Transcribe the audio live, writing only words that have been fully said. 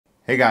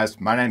Hey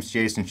guys, my name is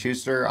Jason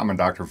Schuster. I'm a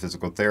doctor of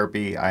physical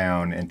therapy. I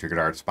own Intricate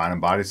Art Spine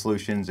and Body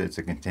Solutions. It's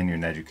a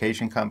continuing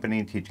education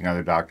company teaching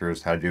other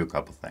doctors how to do a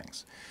couple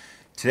things.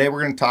 Today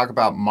we're going to talk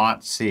about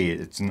MOTS-c.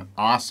 It's an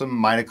awesome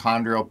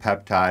mitochondrial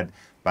peptide.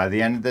 By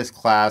the end of this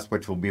class,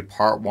 which will be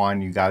part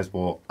one, you guys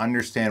will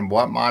understand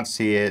what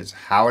MOTS-c is,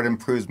 how it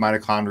improves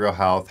mitochondrial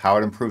health, how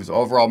it improves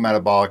overall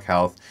metabolic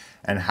health,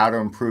 and how to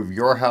improve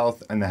your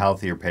health and the health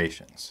of your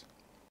patients.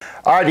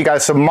 All right, you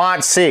guys, so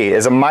MOTS-c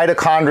is a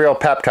mitochondrial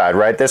peptide,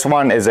 right? This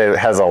one has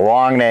a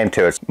long name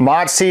to it.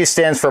 MOTS-c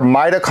stands for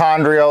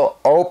Mitochondrial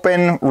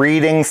Open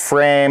Reading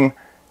Frame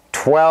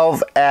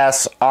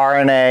 12S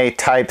RNA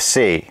type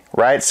C,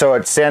 right? So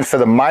it stands for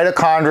the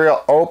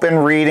mitochondrial open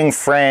reading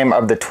frame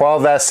of the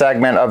 12S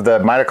segment of the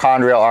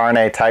mitochondrial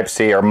RNA type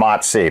C, or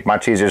MOTS-c.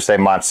 Much easier to say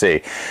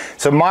MOTS-c.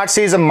 So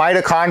MOTS-c is a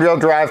mitochondrial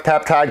derived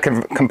peptide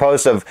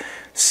composed of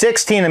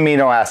 16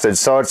 amino acids,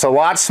 so it's a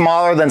lot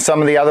smaller than some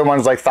of the other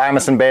ones like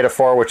thymosin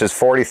beta-4, which is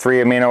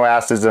 43 amino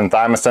acids, and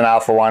thymosin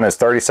alpha-1 is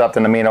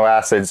 30-something amino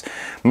acids.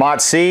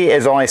 MOTS-c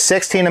is only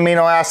 16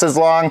 amino acids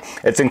long.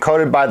 It's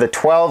encoded by the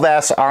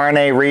 12S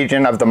RNA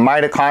region of the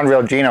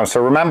mitochondrial genome.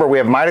 So remember, we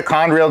have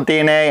mitochondrial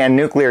DNA and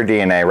nuclear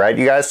DNA, right,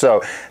 you guys?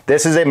 So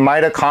this is a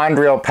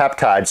mitochondrial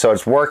peptide, so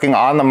it's working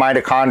on the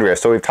mitochondria.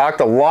 So we've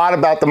talked a lot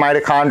about the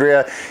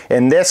mitochondria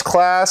in this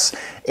class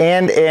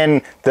and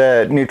in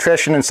the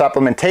nutrition and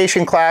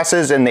supplementation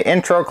classes. In the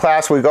intro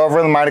class, we go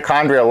over the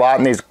mitochondria a lot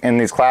in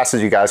these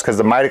classes, you guys, because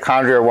the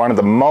mitochondria are one of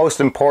the most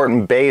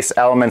important base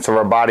elements of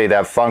our body to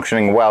have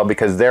functioning well,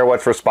 because they're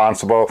what's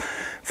responsible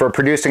for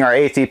producing our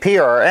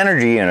ATP, or our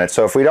energy unit.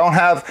 So if we don't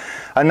have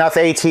enough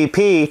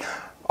ATP,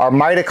 our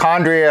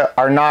mitochondria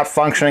are not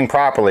functioning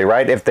properly,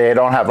 right? If they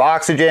don't have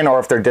oxygen, or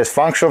if they're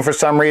dysfunctional for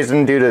some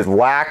reason due to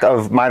lack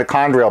of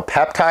mitochondrial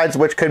peptides,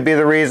 which could be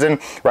the reason,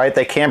 right?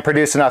 They can't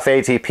produce enough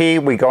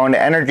ATP, we go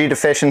into energy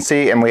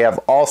deficiency, and we have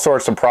all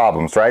sorts of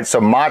problems, right?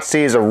 So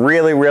MOTS-c is a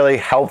really, really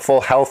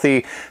helpful,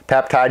 healthy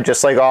peptide,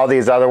 just like all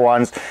these other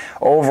ones.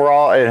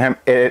 Overall,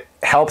 it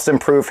helps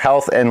improve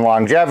health and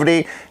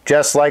longevity,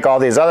 just like all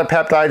these other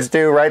peptides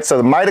do, right? So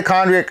the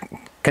mitochondria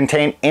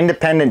contain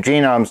independent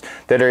genomes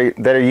that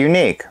are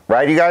unique,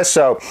 right, you guys?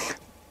 So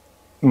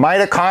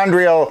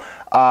mitochondrial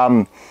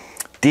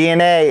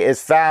DNA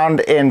is found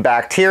in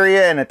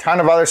bacteria and a ton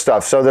of other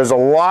stuff. So there's a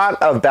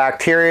lot of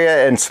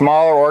bacteria and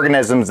smaller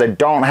organisms that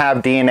don't have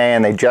DNA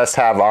and they just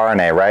have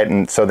RNA, right?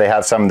 And so they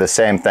have some of the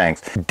same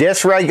things.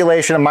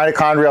 Dysregulation of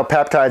mitochondrial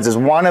peptides is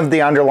one of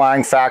the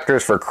underlying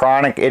factors for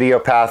chronic,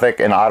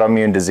 idiopathic, and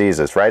autoimmune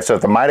diseases, right? So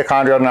if the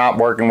mitochondria are not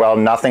working well,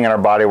 nothing in our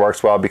body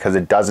works well because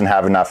it doesn't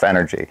have enough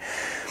energy.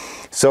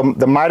 So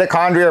the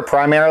mitochondria are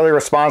primarily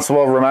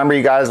responsible, remember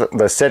you guys,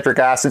 the citric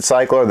acid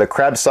cycle or the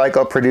Krebs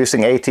cycle,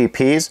 producing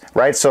ATPs,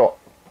 right? So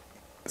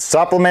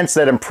supplements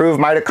that improve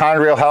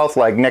mitochondrial health,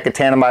 like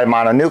nicotinamide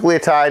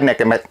mononucleotide,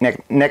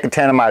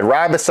 nicotinamide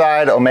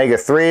riboside,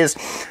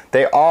 omega-3s,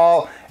 they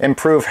all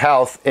improve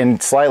health in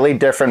slightly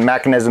different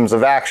mechanisms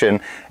of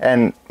action,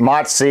 and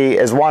MOTS-c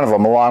is one of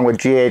them, along with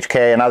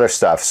GHK and other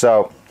stuff.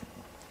 So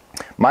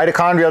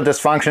mitochondrial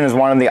dysfunction is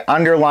one of the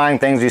underlying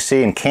things you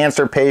see in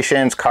cancer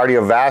patients,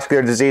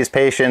 cardiovascular disease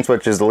patients,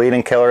 which is the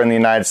leading killer in the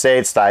United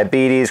States,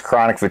 diabetes,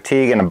 chronic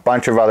fatigue, and a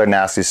bunch of other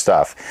nasty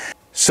stuff.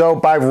 So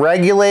by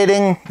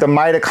regulating the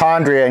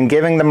mitochondria and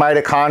giving the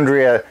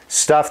mitochondria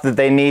stuff that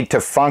they need to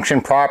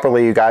function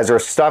properly, you guys, or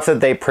stuff that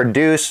they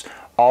produce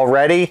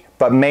already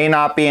but may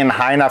not be in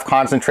high enough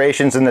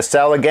concentrations in the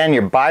cell, again,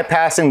 you're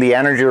bypassing the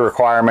energy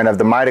requirement of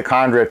the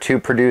mitochondria to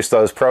produce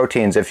those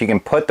proteins. If you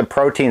can put the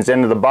proteins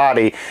into the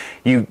body,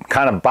 you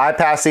kind of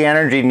bypass the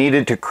energy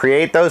needed to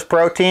create those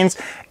proteins,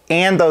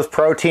 and those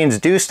proteins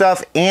do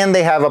stuff, and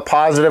they have a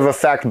positive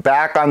effect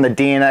back on the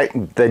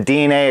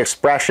DNA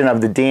expression of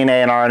the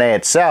DNA and RNA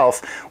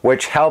itself,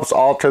 which helps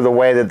alter the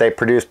way that they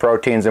produce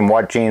proteins and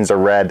what genes are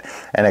read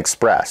and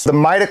expressed. The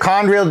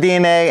mitochondrial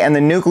DNA and the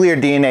nuclear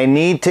DNA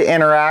need to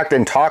interact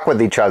and talk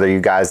with each other,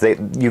 you guys.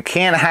 You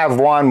can't have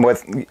one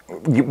with,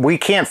 we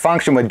can't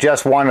function with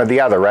just one or the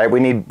other, right? We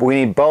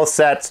need both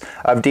sets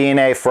of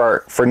DNA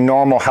for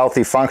normal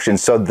healthy function.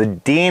 So the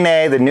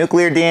DNA, the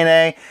nuclear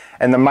DNA,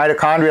 and the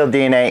mitochondrial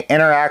DNA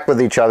interact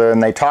with each other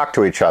and they talk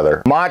to each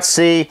other.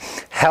 MOTS-c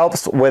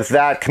helps with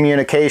that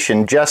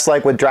communication, just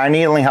like with dry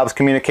needling helps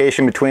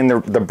communication between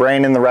the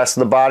brain and the rest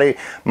of the body.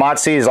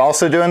 MOTS-c is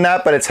also doing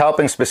that, but it's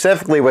helping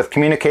specifically with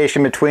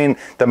communication between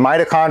the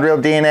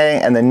mitochondrial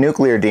DNA and the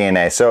nuclear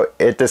DNA. So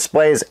it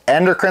displays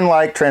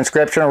endocrine-like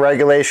transcriptional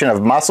regulation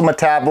of muscle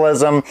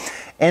metabolism,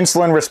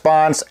 insulin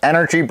response,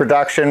 energy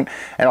production,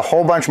 and a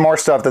whole bunch more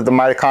stuff that the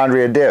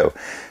mitochondria do.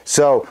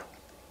 So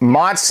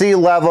MOTS-c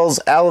levels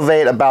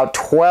elevate about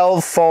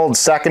 12-fold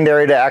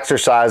secondary to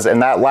exercise,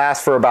 and that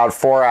lasts for about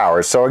 4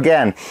 hours. So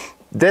again,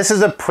 this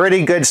is a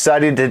pretty good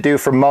study to do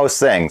for most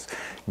things.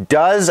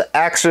 Does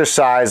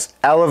exercise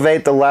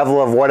elevate the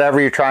level of whatever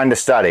you're trying to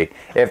study?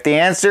 If the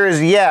answer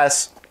is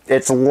yes,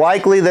 it's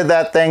likely that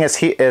that thing is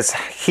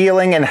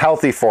healing and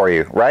healthy for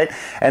you, right?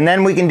 And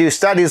then we can do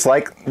studies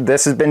like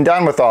this has been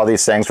done with all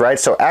these things, right?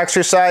 So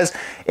exercise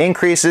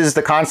increases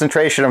the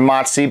concentration of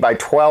MOTS-c by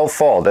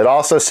 12-fold. It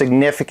also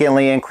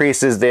significantly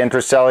increases the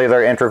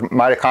intracellular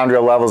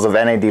mitochondrial levels of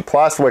NAD+,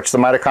 which the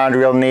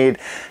mitochondria need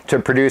to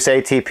produce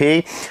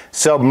ATP.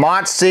 So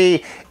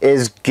MOTS-c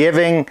is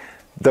giving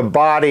the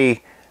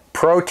body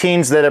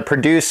proteins that it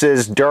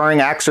produces during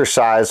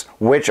exercise,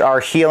 which are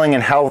healing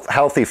and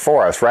healthy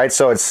for us, right?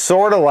 So it's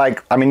sort of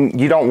like, I mean,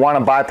 you don't want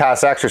to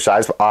bypass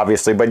exercise,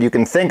 obviously, but you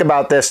can think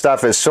about this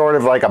stuff as sort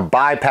of like a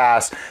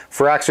bypass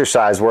for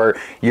exercise, where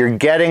you're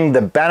getting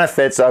the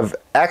benefits of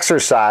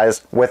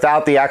exercise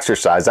without the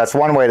exercise. That's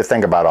one way to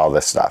think about all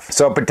this stuff.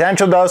 So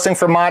potential dosing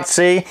for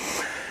MOTS-c.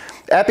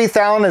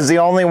 Epithalin is the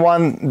only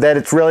one that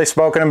it's really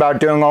spoken about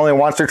doing only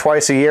once or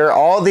twice a year.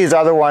 All these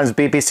other ones,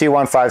 BPC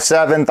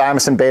 157,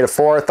 thymosin beta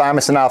 4,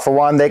 thymosin alpha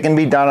 1, they can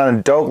be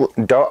done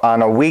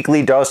on a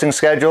weekly dosing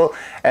schedule.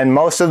 And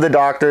most of the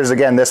doctors,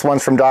 again, this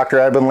one's from Dr.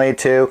 Edwin Lee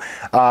too,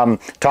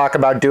 talk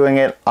about doing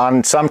it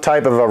on some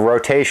type of a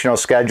rotational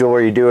schedule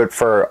where you do it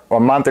for a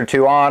month or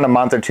two on, a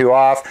month or two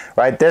off,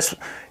 right?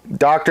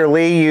 Dr.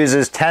 Lee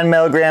uses 10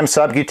 milligrams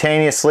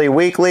subcutaneously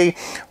weekly,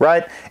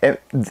 right?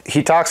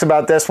 He talks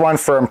about this one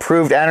for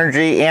improved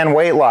energy and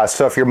weight loss.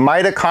 So if your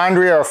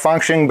mitochondria are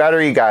functioning better,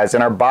 you guys,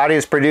 and our body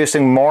is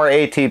producing more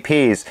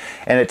ATPs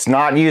and it's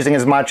not using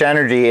as much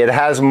energy, it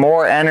has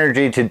more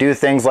energy to do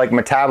things like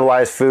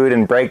metabolize food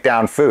and break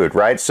down food,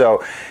 right?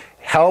 So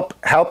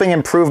helping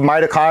improve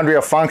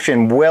mitochondrial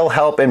function will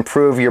help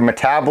improve your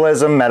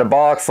metabolism,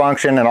 metabolic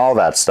function, and all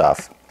that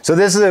stuff. So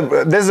this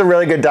is a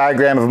really good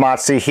diagram of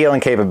MOTS-c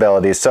healing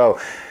capabilities. So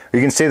you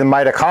can see the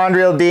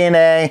mitochondrial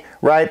DNA,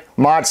 right?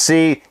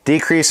 MOTS-c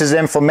decreases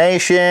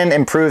inflammation,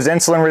 improves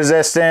insulin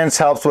resistance,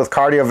 helps with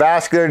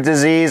cardiovascular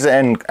disease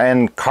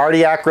and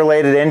cardiac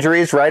related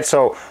injuries, right?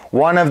 So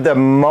one of the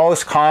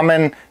most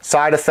common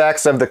side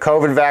effects of the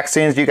COVID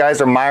vaccines, you guys,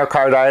 are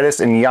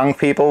myocarditis in young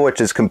people, which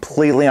is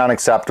completely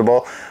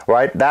unacceptable,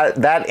 right?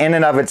 That in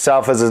and of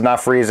itself is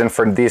enough reason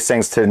for these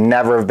things to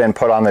never have been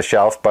put on the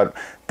shelf, but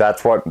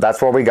that's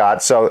what we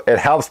got. So it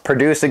helps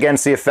produce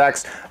against the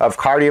effects of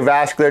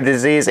cardiovascular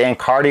disease and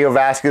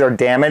cardiovascular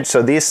damage.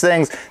 So these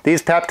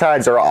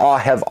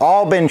peptides have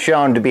all been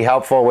shown to be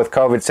helpful with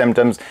COVID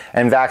symptoms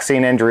and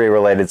vaccine injury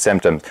related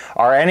symptoms.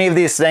 Are any of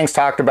these things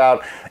talked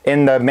about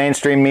in the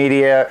mainstream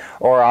media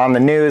or on the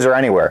news or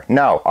anywhere?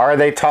 No. Are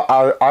they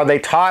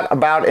taught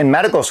about in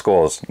medical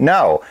schools?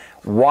 No.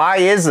 Why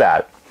is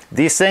that?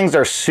 These things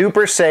are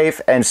super safe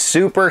and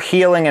super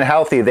healing and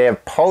healthy. They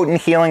have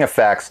potent healing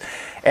effects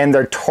and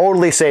they're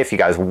totally safe, you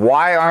guys.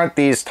 Why aren't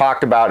these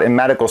talked about in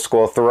medical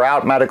school,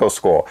 throughout medical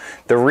school?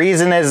 The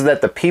reason is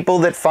that the people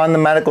that fund the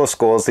medical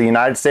schools, the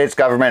United States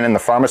government and the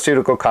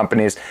pharmaceutical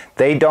companies,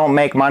 they don't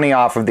make money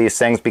off of these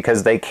things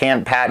because they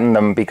can't patent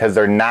them because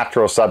they're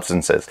natural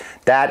substances.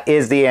 That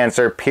is the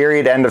answer,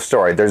 period, end of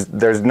story.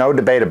 There's no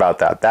debate about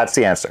that. That's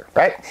the answer,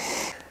 right?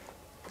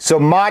 So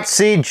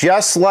MOTS-c,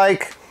 just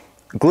like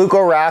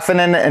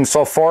glucoraphanin and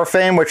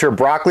sulforaphane, which are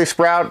broccoli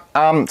sprout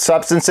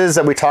substances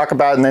that we talk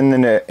about in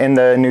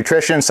the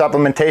nutrition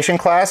supplementation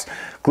class,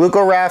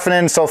 glucoraphanin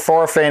and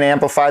sulforaphane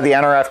amplify the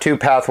NRF2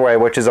 pathway,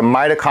 which is a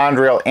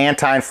mitochondrial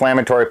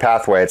anti-inflammatory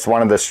pathway. It's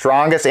one of the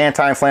strongest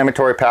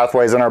anti-inflammatory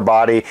pathways in our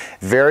body.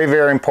 Very,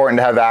 very important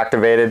to have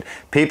activated.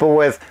 People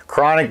with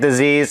chronic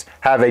disease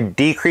have a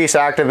decreased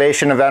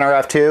activation of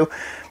NRF2.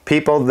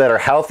 People that are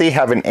healthy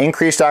have an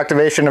increased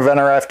activation of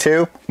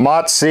NRF2.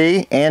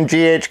 MOTS-c and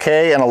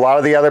GHK and a lot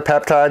of the other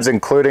peptides,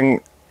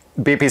 including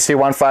BPC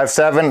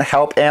 157,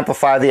 help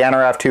amplify the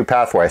NRF2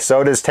 pathway.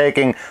 So does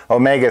taking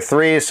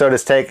omega-3, so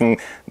does taking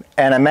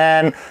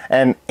NMN,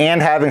 and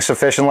having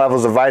sufficient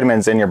levels of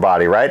vitamins in your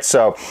body, right?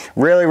 So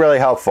really, really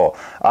helpful.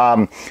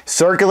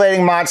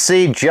 Circulating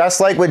MOTS-c, just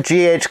like with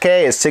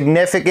GHK, is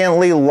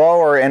significantly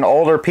lower in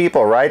older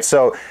people, right?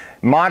 So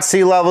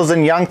MOTS-c levels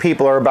in young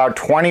people are about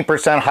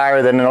 20%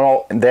 higher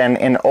than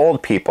in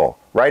old people,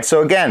 right?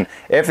 So again,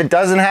 if it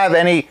doesn't have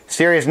any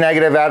serious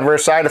negative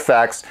adverse side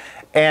effects,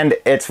 and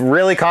it's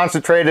really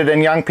concentrated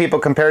in young people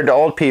compared to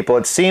old people,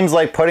 it seems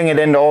like putting it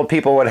into old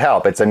people would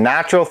help. It's a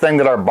natural thing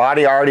that our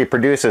body already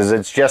produces.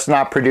 It's just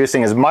not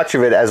producing as much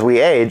of it as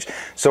we age,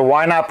 so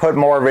why not put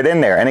more of it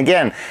in there? And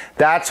again,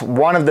 that's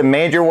one of the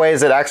major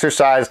ways that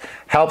exercise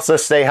helps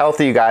us stay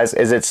healthy, you guys,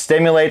 is it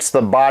stimulates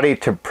the body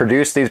to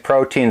produce these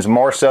proteins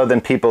more so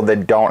than people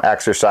that don't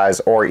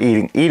exercise, or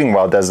eating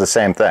well does the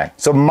same thing.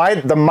 So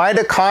the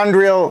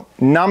mitochondrial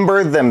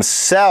number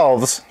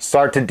themselves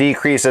start to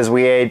decrease as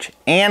we age,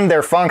 and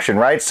their function,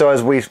 right? So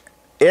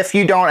if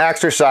you don't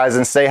exercise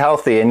and stay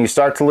healthy and you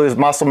start to lose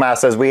muscle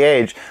mass as we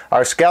age,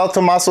 our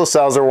skeletal muscle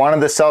cells are one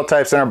of the cell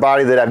types in our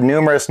body that have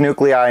numerous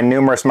nuclei and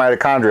numerous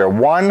mitochondria.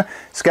 One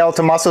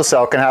skeletal muscle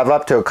cell can have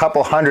up to a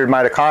couple hundred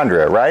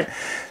mitochondria, right?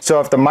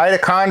 So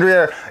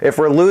if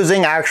we're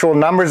losing actual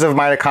numbers of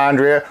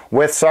mitochondria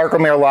with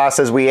sarcomere loss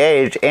as we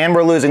age, and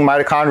we're losing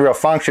mitochondrial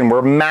function,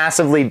 we're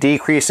massively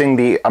decreasing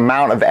the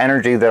amount of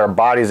energy that our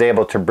body is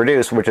able to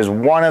produce, which is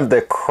one of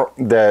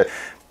the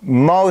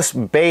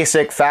most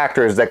basic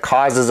factors that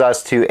causes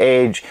us to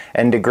age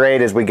and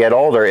degrade as we get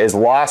older is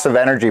loss of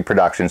energy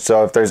production.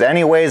 So if there's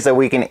any ways that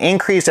we can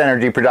increase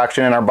energy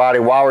production in our body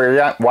while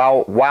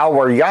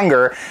we're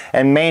younger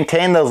and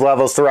maintain those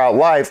levels throughout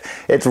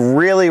life, it's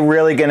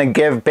really going to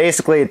give,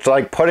 basically it's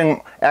like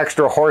putting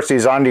extra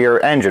horses onto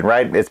your engine,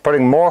 right? It's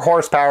putting more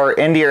horsepower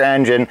into your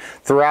engine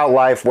throughout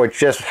life, which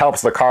just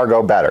helps the car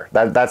go better.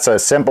 That's a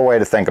simple way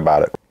to think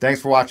about it.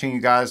 Thanks for watching,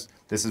 you guys.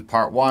 This is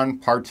part 1.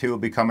 Part 2 will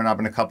be coming up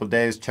in a couple of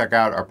days. Check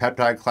out our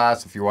peptide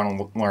class if you want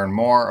to learn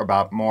more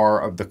about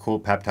more of the cool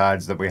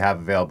peptides that we have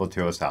available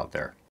to us out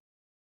there.